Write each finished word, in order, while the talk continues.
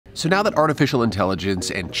So now that artificial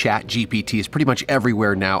intelligence and ChatGPT is pretty much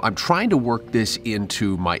everywhere now, I'm trying to work this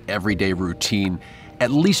into my everyday routine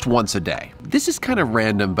at least once a day. This is kind of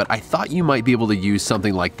random, but I thought you might be able to use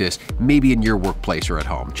something like this maybe in your workplace or at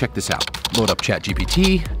home. Check this out. Load up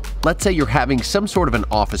ChatGPT. Let's say you're having some sort of an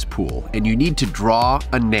office pool and you need to draw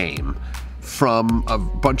a name from a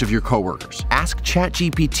bunch of your coworkers. Ask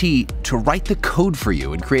ChatGPT to write the code for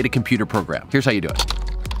you and create a computer program. Here's how you do it.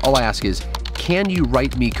 All I ask is, can you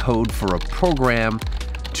write me code for a program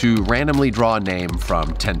to randomly draw a name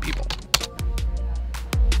from 10 people?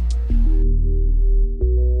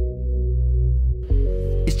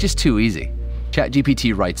 It's just too easy.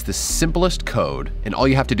 ChatGPT writes the simplest code, and all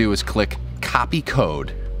you have to do is click copy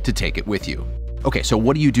code to take it with you. Okay, so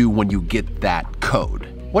what do you do when you get that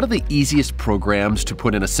code? One of the easiest programs to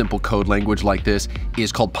put in a simple code language like this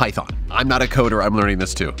is called Python. I'm not a coder, I'm learning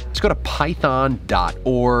this too. Just go to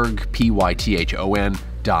python.org, python.org,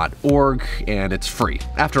 and it's free.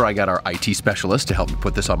 After I got our IT specialist to help me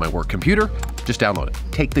put this on my work computer, just download it.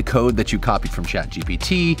 Take the code that you copied from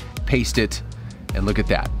ChatGPT, paste it, and look at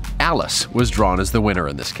that. Alice was drawn as the winner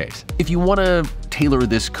in this case. If you want to tailor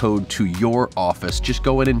this code to your office, just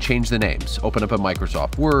go in and change the names. Open up a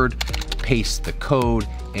Microsoft Word, paste the code,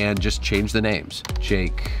 and just change the names.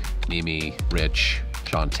 Jake, Mimi, Rich,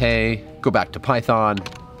 Shantae. Go back to Python,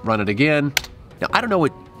 run it again. Now, I don't know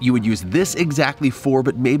what you would use this exactly for,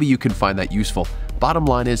 but maybe you can find that useful. Bottom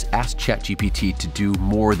line is, ask ChatGPT to do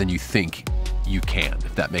more than you think you can,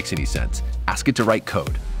 if that makes any sense. Ask it to write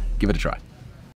code. Give it a try.